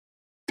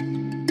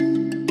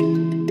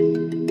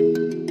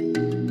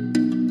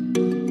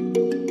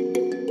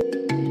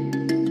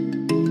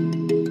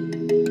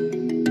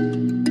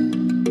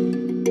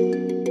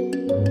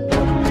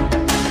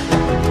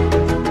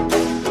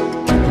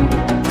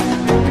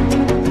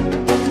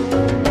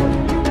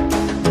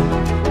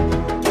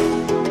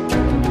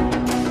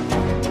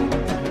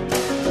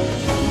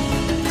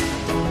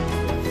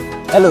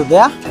Hello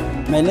there,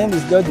 my name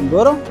is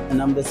Jamhuri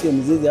and I'm the CEO of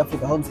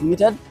Miziziafric Homes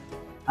Limited.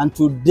 And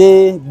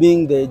today,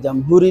 being the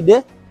Jamhuri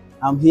Day,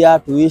 I'm here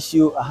to wish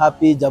you a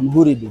happy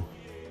Jamhuri Day.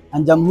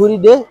 And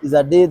Jamhuri Day is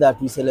a day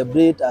that we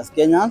celebrate as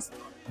Kenyans,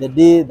 the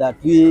day that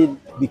we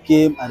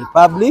became a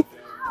republic,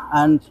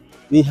 and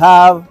we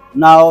have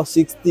now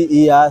 60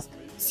 years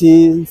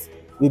since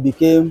we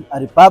became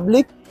a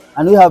republic,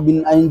 and we have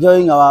been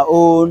enjoying our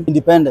own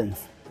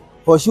independence.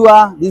 For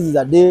sure, this is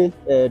a day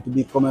to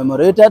be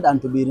commemorated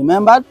and to be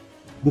remembered,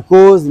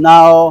 because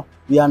now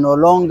we are no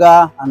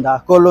longer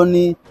under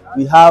colony.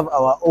 We have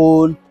our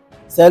own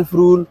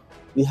self-rule,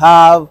 we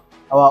have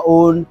our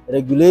own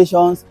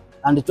regulations,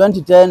 and in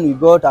 2010 we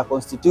got a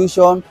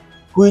constitution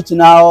which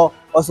now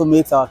also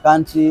makes our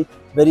country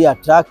very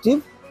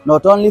attractive,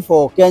 not only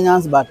for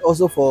Kenyans but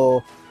also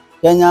for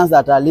Kenyans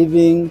that are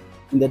living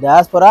in the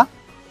diaspora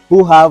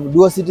who have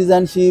dual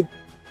citizenship.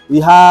 We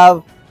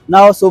have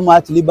now so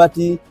much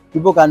liberty.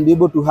 People can be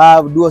able to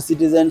have dual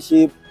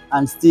citizenship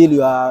and still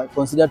you are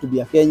considered to be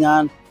a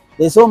Kenyan.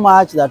 There's so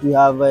much that we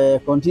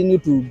have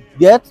continued to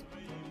get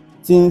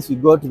since we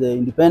got the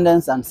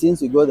independence and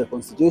since we got the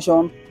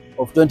constitution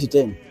of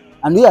 2010.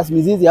 And we as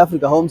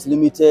Miziziafric Homes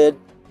Limited,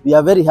 we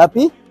are very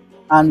happy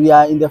and we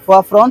are in the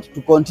forefront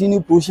to continue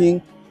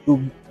pushing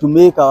to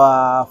make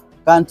our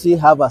country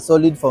have a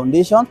solid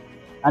foundation,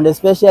 and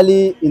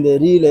especially in the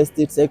real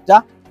estate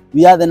sector.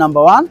 We are the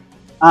 #1,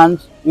 and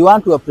we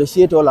want to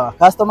appreciate all our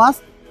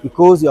customers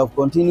because you have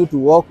continued to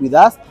work with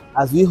us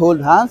as we hold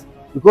hands,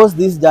 because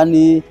this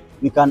journey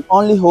we can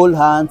only hold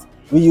hands,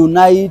 we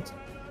unite.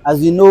 As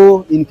we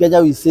know, in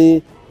Kenya we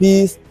say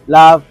peace,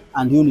 love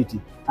and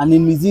unity, and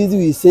in Mizizi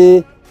we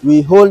say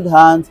we hold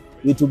hands,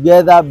 we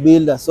together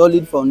build a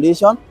solid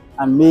foundation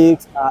and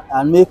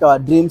make our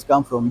dreams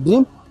come from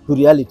dream to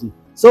reality.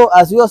 So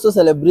as we also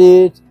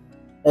celebrate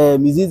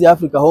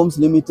Miziziafric Homes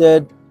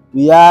Limited,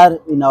 we are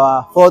in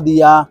our 4th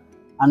year,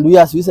 and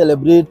as we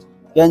celebrate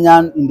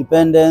Kenyan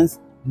independence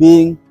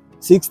being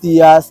 60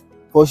 years,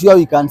 for sure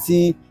we can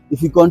see,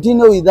 if we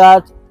continue with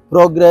that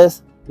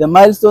progress, the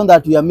milestone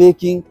that we are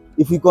making,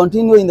 if we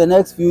continue in the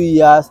next few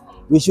years,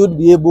 we should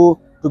be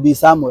able to be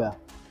somewhere.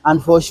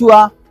 And for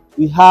sure,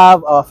 we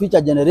have our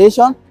future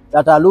generation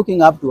that are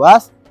looking up to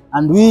us,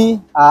 and we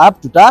are up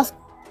to task.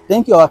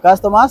 Thank you, our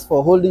customers,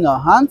 for holding our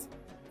hands.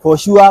 For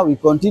sure, we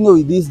continue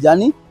with this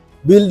journey,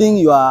 building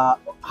your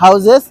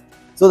houses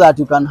so that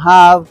you can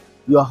have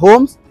your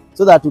homes,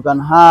 so that you can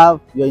have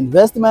your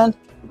investment,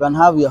 you can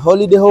have your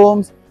holiday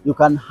homes, you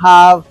can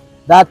have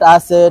that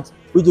asset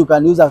which you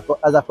can use as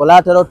a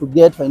collateral to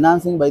get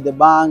financing by the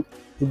bank,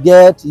 to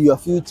get your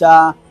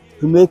future,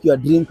 to make your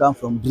dream come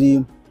from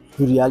dream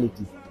to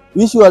reality.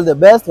 Wish you all the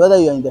best, whether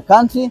you are in the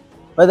country,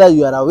 whether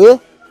you are away,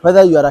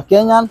 whether you are a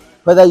Kenyan,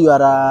 whether you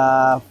are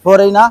a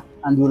foreigner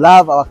and you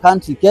love our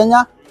country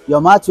Kenya. You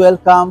are much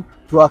welcome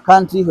to our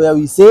country where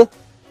we say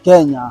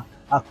Kenya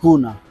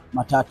hakuna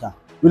matata.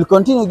 We'll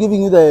continue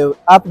giving you the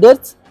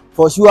updates.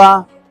 For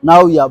sure,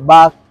 now we are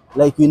back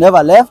like we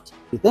never left.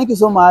 Thank you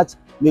so much.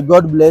 May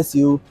God bless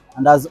you.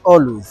 And as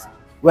always,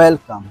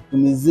 welcome to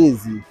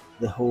Mizizi,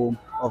 the home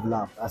of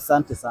love.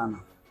 Asante sana.